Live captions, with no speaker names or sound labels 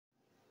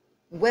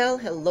Well,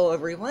 hello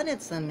everyone,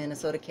 it's the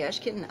Minnesota Cash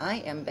Kitten. I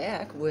am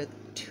back with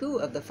two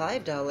of the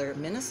 $5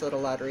 Minnesota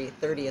Lottery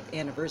 30th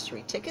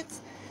anniversary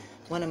tickets.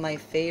 One of my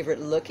favorite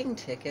looking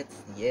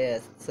tickets.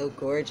 Yes, it's so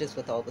gorgeous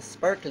with all the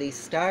sparkly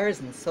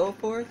stars and so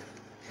forth.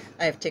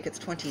 I have tickets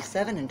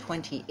 27 and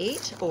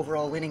 28.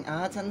 Overall winning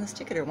odds on this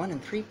ticket are 1 in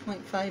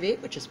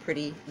 3.58, which is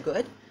pretty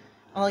good.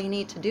 All you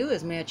need to do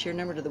is match your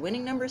number to the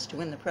winning numbers to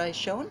win the prize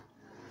shown,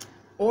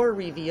 or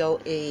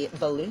reveal a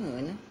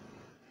balloon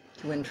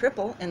to win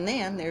triple. And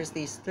then there's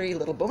these three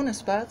little bonus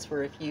spots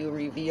where if you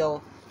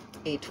reveal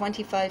a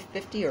 $25,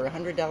 $50, or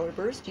 $100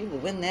 burst, you will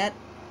win that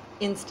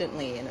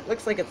instantly. And it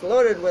looks like it's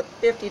loaded with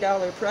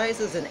 $50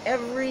 prizes, and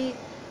every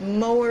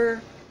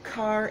mower,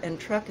 car, and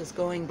truck is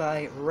going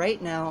by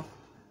right now.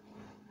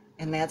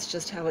 And that's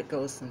just how it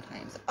goes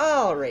sometimes.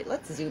 All right,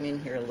 let's zoom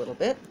in here a little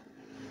bit.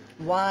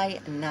 Why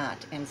not?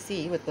 And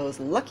see what those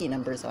lucky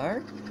numbers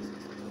are.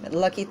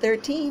 Lucky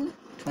 13,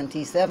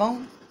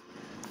 27,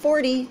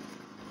 40,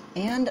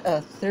 and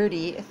a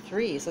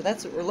 33. So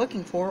that's what we're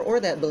looking for,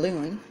 or that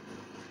balloon.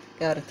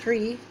 Got a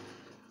 3,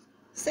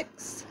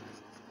 6,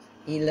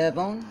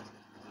 11,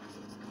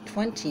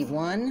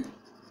 21,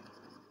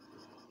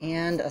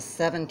 and a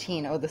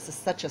 17. Oh, this is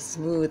such a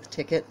smooth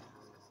ticket.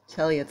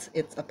 Tell you,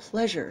 it's a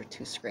pleasure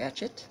to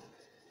scratch it.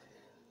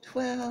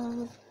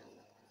 12,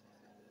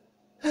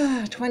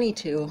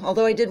 22.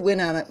 Although I did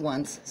win on it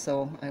once,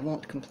 so I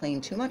won't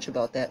complain too much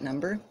about that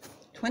number.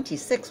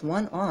 26,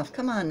 one off.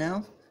 Come on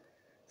now.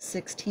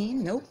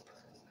 16, nope.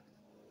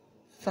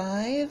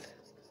 5,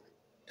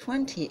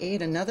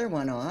 28, another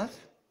one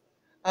off.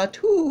 A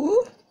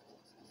 2,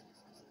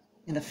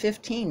 and a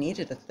 15,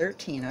 needed a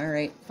 13. All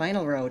right,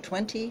 final row.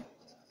 20,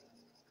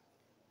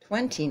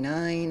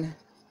 29,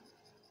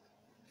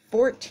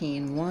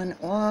 14, one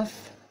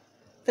off.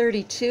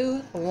 32,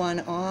 one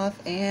off,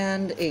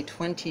 and a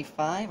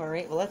 25. All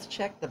right, well, let's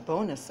check the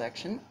bonus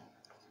section.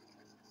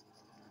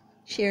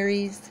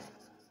 Cherries,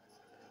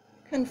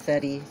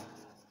 confetti,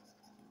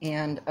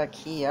 and a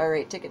key. All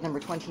right, ticket number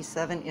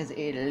 27 is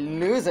a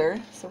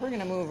loser. So we're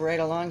going to move right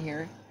along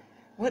here.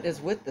 What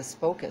is with this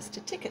focus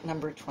to ticket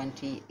number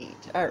 28?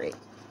 All right,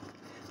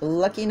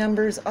 lucky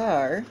numbers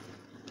are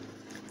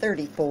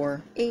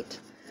 34, 8,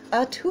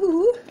 a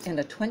 2, and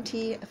a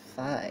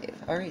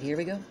 25. All right, here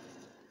we go.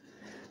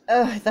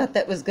 Oh, I thought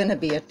that was going to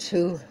be a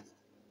 2.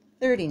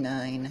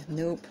 39,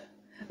 nope.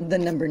 The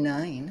number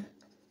 9.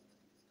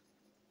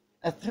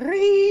 A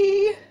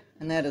 3,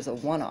 and that is a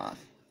 1 off.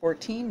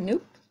 14,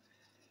 nope.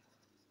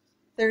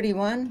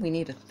 31, we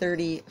need a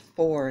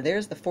 34.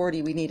 There's the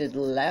 40 we needed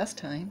last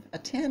time. A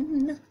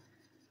 10.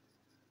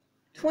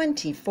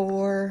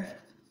 24.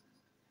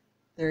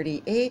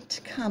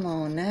 38, come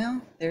on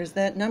now. There's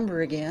that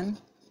number again.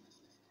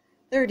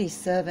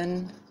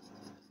 37.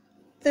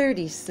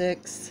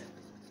 36.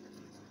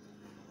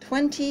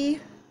 20,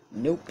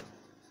 nope.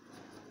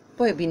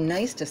 Boy, it'd be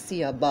nice to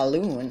see a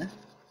balloon.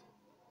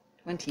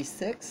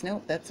 26,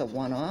 nope, that's a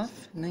 1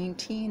 off.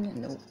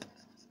 19, nope.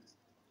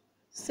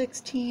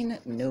 16,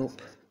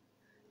 nope.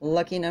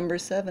 Lucky number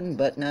 7,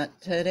 but not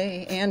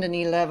today. And an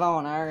 11.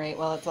 All right,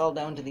 well, it's all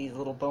down to these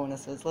little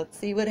bonuses. Let's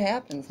see what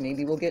happens.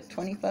 Maybe we'll get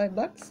 25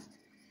 bucks.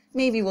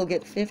 Maybe we'll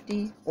get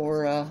 50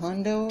 or a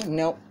hundo.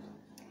 Nope.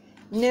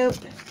 Nope.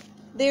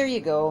 There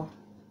you go.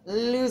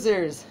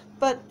 Losers.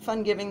 But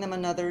fun giving them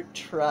another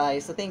try.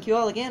 So thank you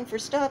all again for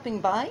stopping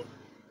by.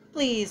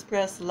 Please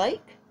press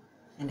like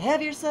and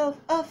have yourself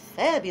a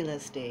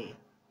fabulous day.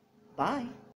 Bye.